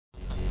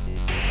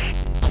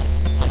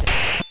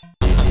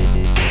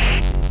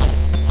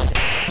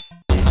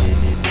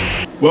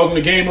Welcome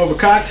to Game Over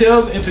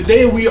Cocktails, and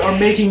today we are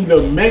making the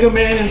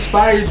Megaman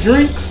inspired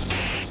drink,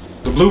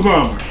 the Blue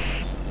Bomber.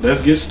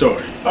 Let's get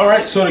started.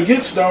 Alright, so to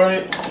get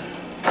started,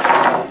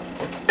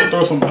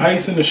 throw some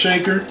ice in the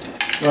shaker.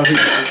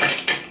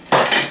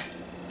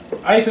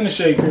 Ice in the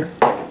shaker.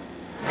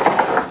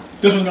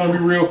 This one's gonna be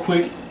real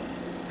quick,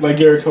 like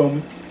Gary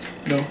Coleman,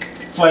 you know,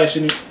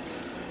 flashing it.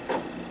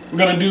 We're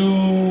gonna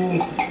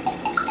do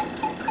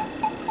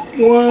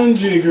 1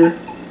 jigger.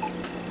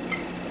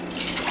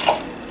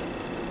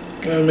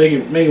 Make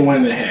it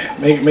 1.5.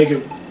 Make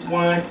it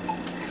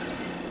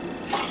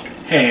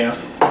 1/2.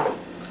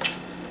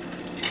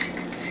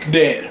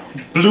 That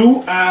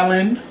Blue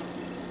Island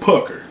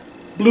pucker.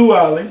 Blue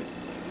Island.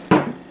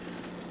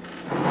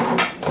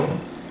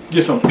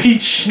 Get some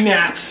peach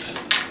schnapps.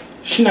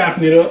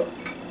 Schnapping it up.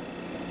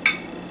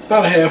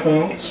 About 1/2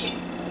 ounce.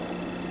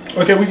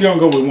 Okay, we're gonna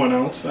go with 1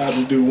 ounce. I'll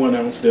just do 1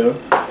 ounce there.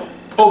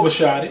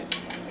 Overshot it.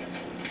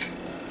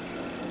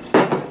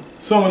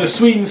 Some of the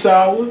sweet and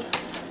sour.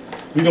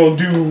 We're gonna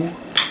do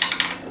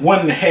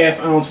 1.5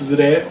 ounces of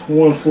that,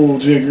 1 full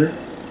jigger.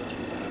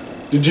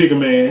 The Jigger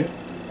Man.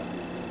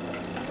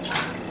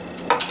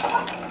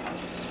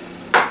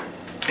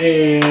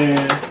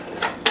 And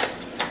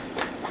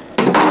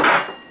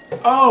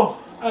oh,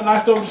 I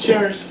knocked over the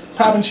cherries.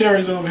 Popping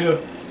cherries over here.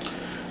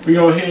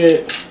 We're gonna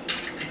hit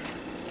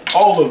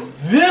all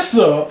of this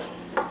up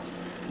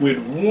with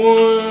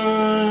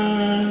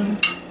 1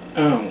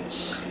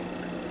 ounce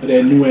of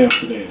that New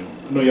Amsterdam.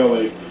 I know y'all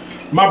like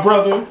my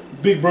brother,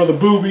 Big Brother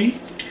Booby,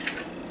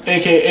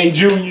 aka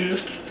Junior,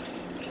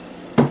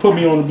 put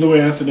me on the Blue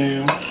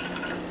Amsterdam.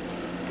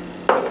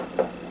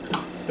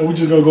 And we're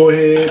just gonna go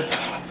ahead,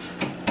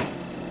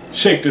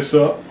 shake this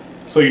up,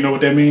 so you know what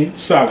that means.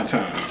 Silent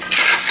time.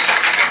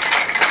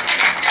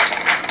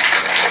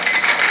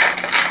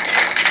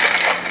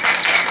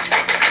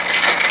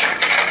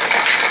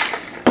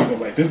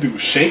 Like, this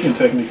dude's shaking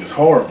technique is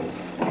horrible.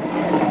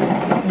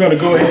 I'm gonna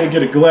go ahead and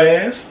get a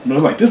glass. You know,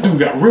 like, this dude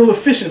got real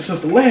efficient since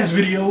the last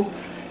video.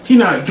 He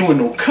not doing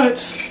no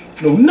cuts,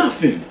 no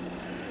nothing.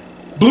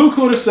 Blue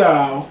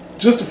Curacao,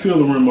 just to fill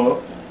the rim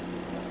up.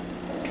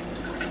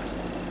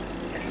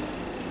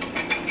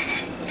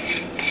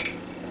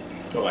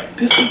 So like,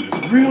 this dude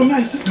is real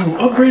nice. This dude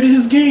upgraded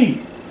his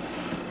game.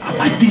 I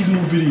like these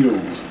new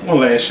videos.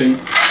 One last shake.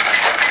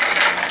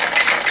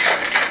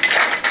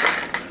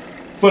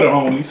 For the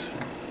homies.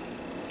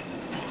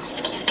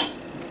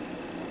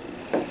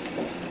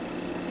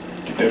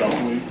 Get that off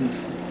the way,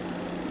 please.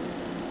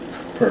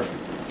 Perfect.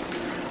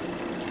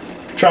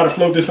 Try to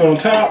float this on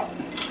top.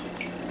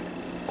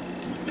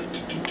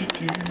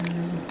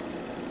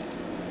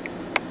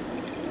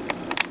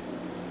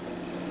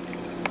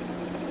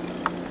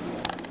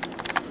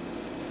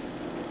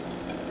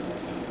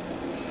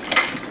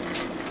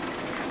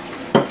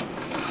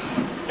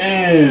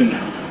 And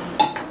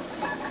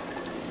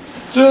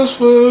just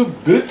for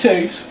good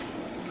taste,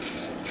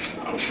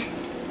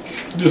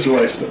 just the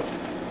right stuff.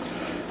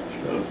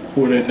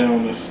 Pour that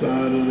down the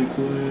side of the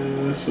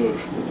glass so it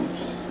floats.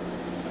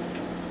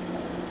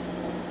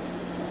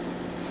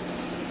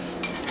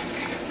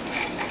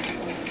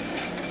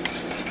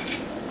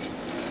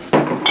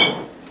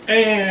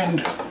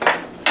 And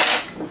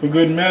for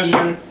good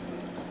measure,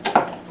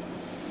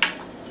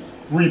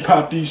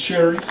 repop these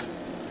cherries.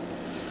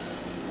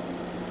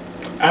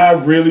 I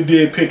really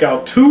did pick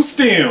out 2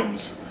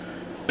 stems.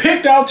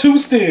 Picked out 2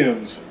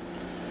 stems.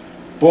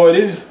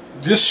 Boy,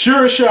 this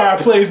Sureshire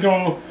play is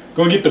gonna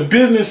get the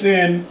business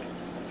in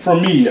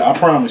from me, I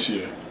promise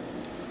you.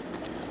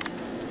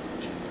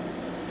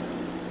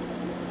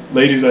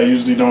 Ladies, I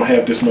usually don't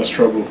have this much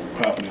trouble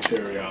popping the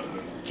cherry out of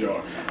the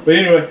jar. But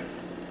anyway.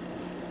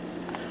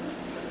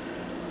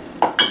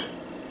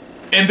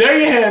 And there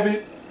you have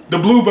it, the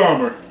Blue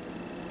Bomber.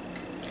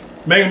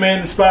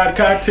 Megaman inspired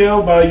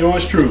cocktail by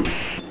yours truly.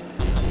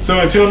 So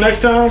until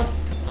next time,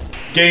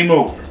 game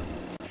over.